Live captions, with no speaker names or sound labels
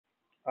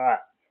Alright.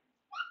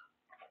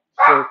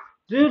 So,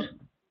 dude,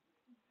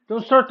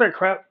 don't start that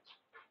crap.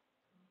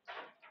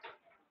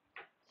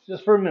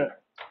 Just for a minute.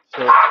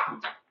 So,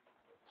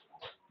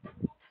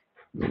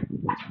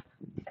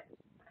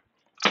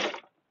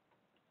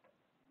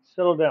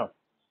 settle down.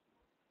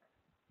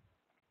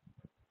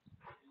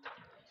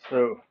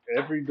 So,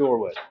 every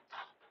doorway,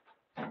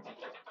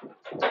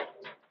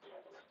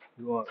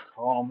 you want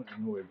calm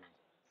and waiting.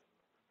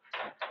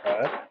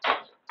 Alright?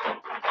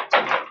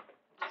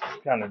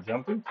 Kind of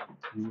jumpy.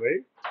 You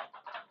wait.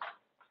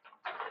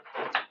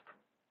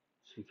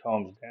 She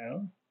calms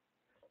down.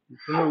 You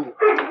can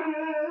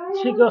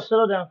Chico,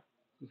 settle down.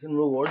 You can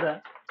reward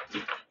that.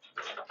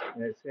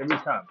 And it's every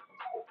time.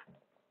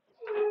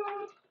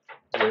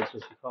 Wait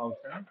till she calms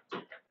down.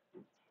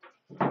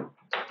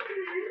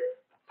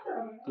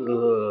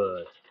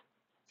 Good.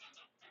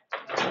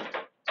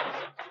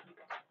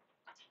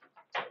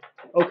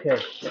 Okay.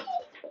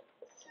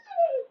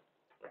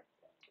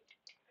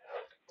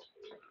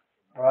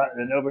 Alright,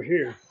 then over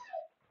here,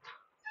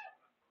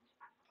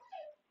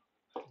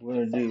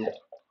 we're gonna do.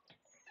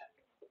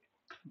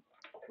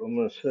 I'm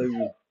gonna show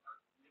you.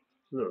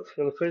 Look,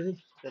 feel crazy?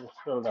 Gotta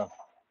settle down.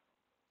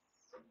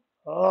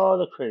 Oh,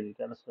 the crazy.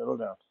 Gotta settle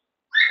down.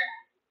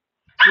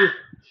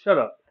 Shut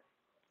up.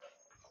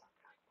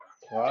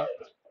 Alright.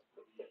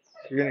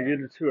 So you're gonna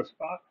get it to a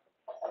spot.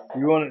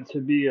 You want it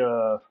to be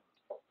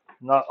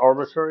not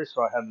arbitrary,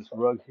 so I have this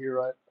rug here,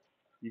 right?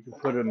 You can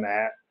put a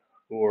mat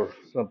or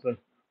something.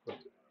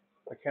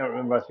 I can't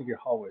remember. I think your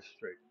hallway's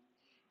straight.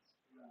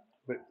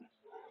 But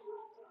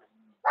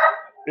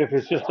if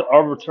it's just an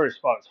arbitrary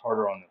spot, it's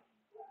harder on them.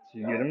 So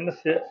you get them to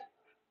sit.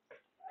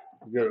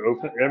 You gotta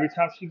open every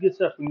time she gets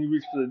up when you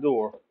reach for the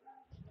door.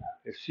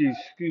 If she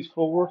scoots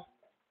forward,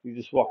 you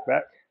just walk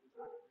back.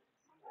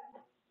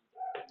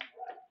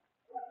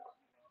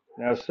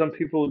 Now some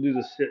people do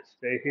the sit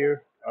stay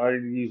here. I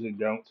usually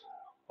don't.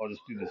 I'll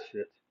just do the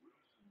sit.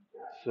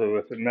 So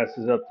if it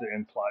messes up the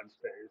implied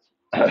stay,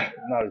 it's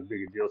not as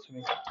big a deal to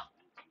me.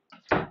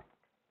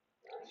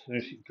 So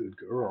she's a good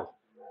girl.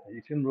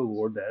 You can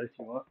reward that if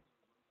you want,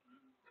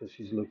 because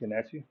she's looking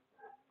at you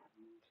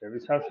every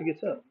time she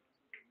gets up.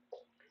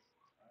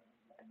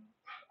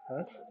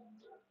 Huh?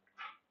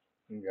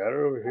 You got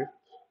her over here.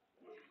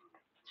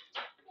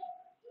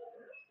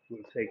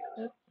 We'll take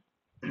that.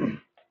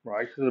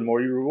 Right, so the more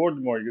you reward,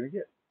 the more you're gonna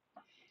get.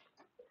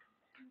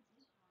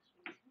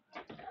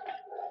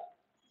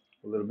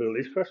 A little bit of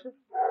leash pressure.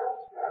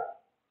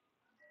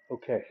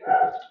 Okay.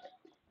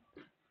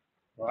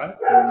 All right,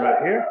 and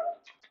right here,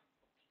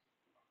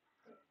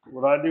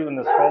 what I do in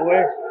this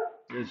hallway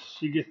is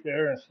she gets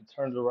there and she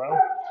turns around,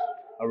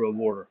 I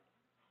reward her.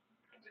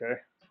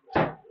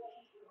 Okay.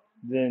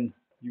 Then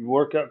you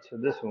work up to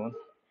this one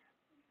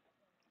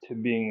to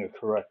being a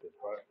corrective,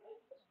 right?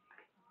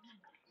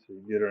 So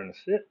you get her in a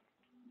sit.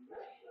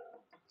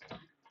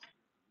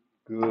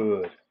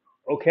 Good.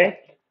 Okay.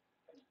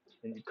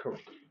 And you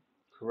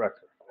correct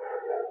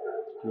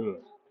her.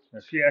 Good. Now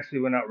she actually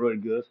went out really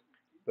good,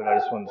 but I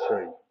just wanted to show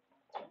you.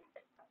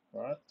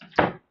 All right.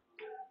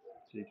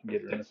 So you can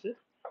get her in a sit.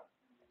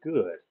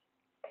 Good.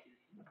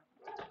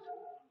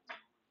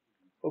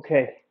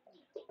 Okay.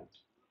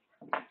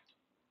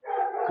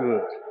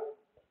 Good.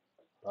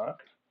 All right.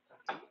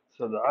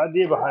 So the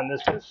idea behind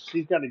this is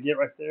she's got to get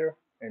right there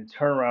and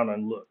turn around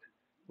and look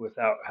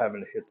without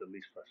having to hit the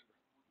leash pressure.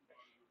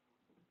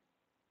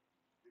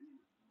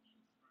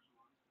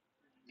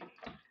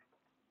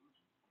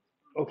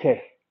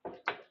 Okay.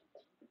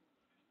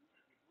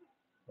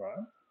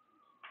 Right.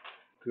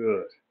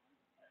 Good.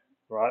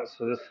 Right.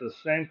 So this is the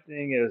same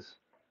thing as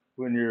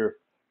when you're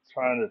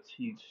trying to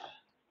teach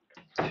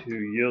to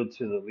yield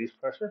to the least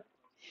pressure.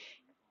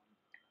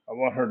 I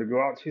want her to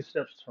go out 2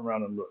 steps, turn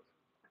around and look.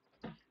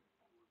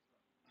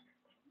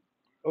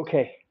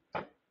 Okay.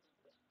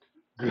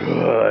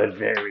 Good.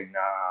 Very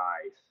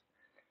nice.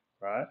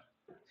 Right.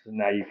 So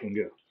now you can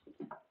go.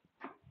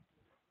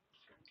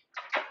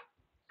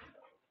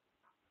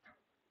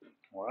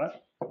 All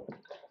right.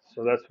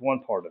 So that's one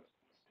part of it.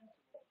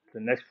 The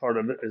next part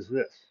of it is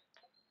this.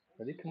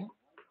 Ready? Come on.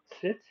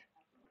 Sit.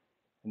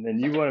 And then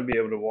you want to be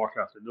able to walk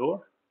out the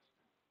door,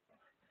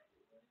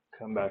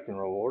 come back and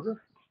roll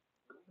order.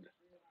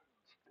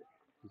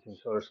 You can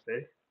show her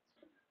stay.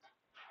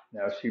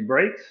 Now if she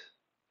breaks,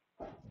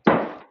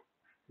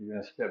 you're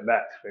going to step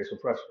back, spatial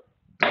pressure.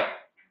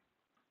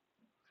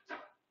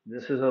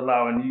 This is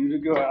allowing you to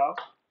go out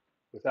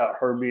without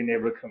her being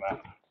able to come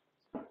out.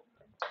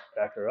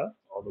 Back her up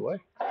all the way.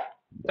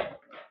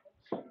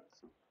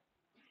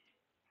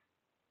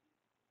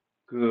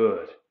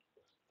 Good.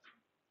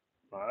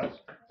 All right.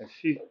 And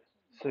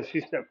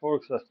she stepped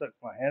forward because I stuck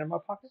my hand in my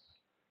pocket.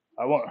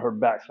 I want her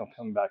back, so I'm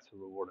coming back to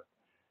reward her.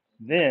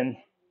 Then,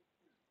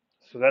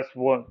 so that's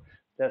one.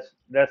 That's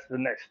the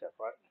next step,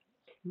 right?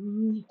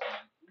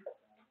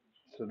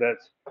 So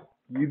that's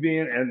you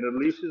being, and the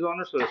leash is on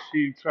her. So if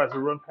she tries to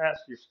run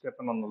past, you're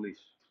stepping on the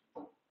leash.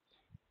 All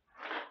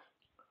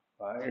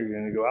right. You're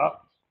gonna go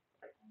out.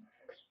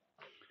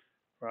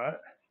 Right.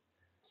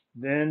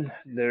 Then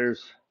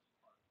there's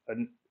a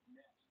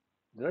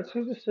Did I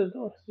choose this to the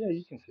door? Yeah,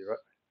 you can see, right?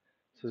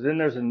 So then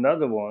there's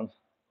another one.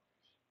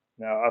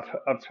 Now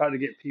I've tried to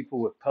get people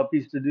with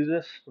puppies to do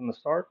this from the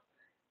start.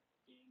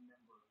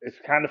 It's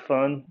kind of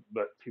fun,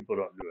 but people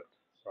don't do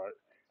it, right?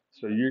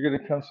 So you're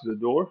gonna come to the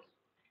door.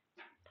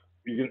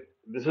 You can.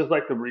 This is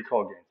like the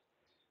recall game,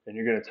 and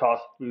you're gonna toss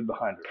food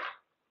behind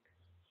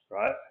her,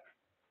 right?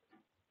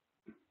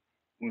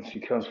 When she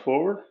comes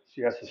forward,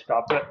 she has to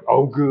stop at.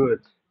 Oh, good.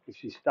 If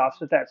she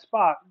stops at that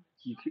spot,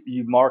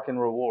 you mark and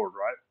reward,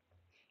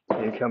 right?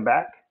 And you come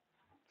back,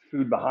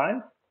 food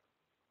behind,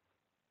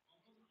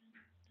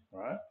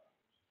 right?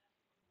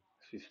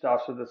 She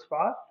stops at the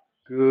spot,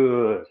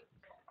 good,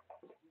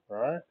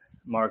 right?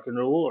 Mark and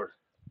reward,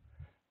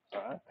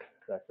 right?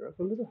 Back her up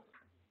a little.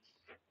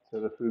 So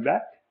the food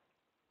back,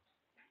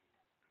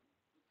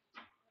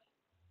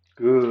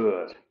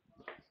 good.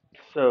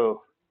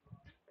 So,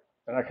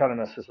 and I kind of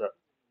mess this up.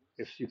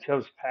 If she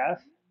comes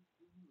past,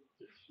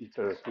 you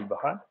throw the food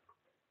behind.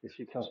 If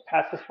she comes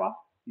past the spot,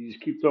 you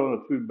just keep throwing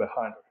the food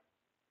behind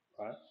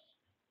her, right?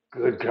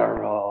 Good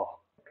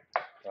girl,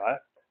 right?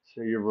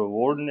 So you're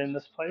rewarding in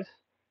this place.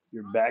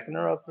 You're backing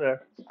her up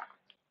there,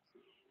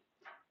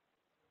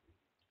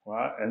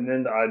 right? And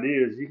then the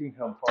idea is you can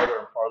come farther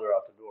and farther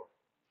out the door.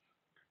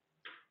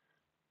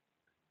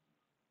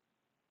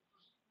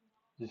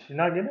 Did she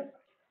not get it?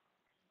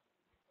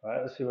 All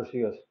right, let's see where she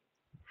goes.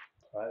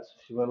 All right, so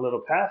she went a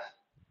little past.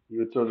 You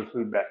would throw the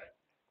food back.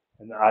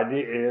 And the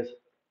idea is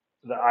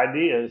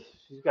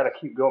she's got to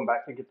keep going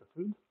back to get the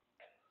food,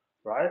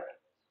 right?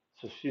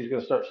 So she's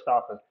gonna start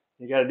stopping.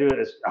 You got to do it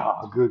as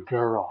good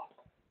girl.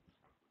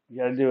 You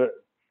got to do it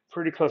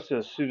pretty close to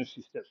as soon as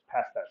she steps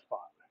past that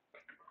spot,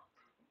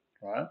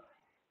 right?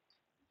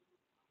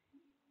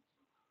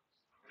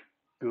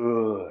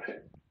 Good.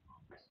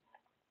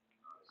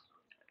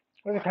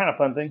 It's a kind of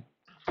fun thing.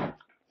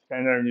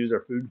 Stand there and use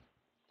their food.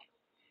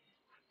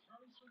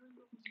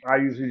 I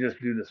usually just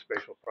do the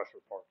spatial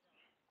pressure part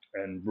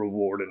and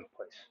reward in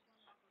place.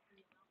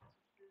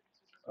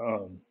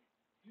 Um,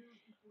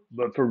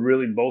 but for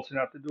really bolting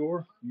out the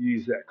door, you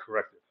use that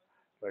corrective.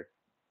 Like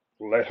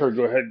let her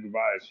go ahead and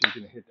goodbye. She's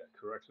gonna hit that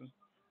correction,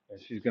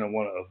 and she's gonna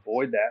want to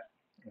avoid that,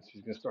 and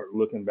she's gonna start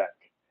looking back,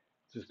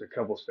 just a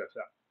couple steps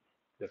out.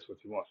 That's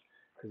what you want,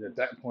 because at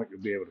that point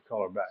you'll be able to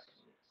call her back.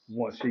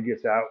 Once she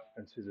gets out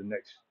into the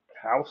next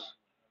house,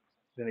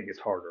 then it gets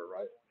harder,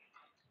 right?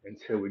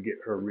 Until we get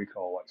her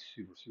recall like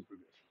super super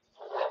good.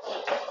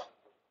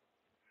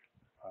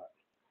 All right,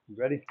 you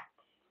ready?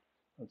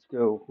 Let's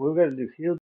go. What we got to do here?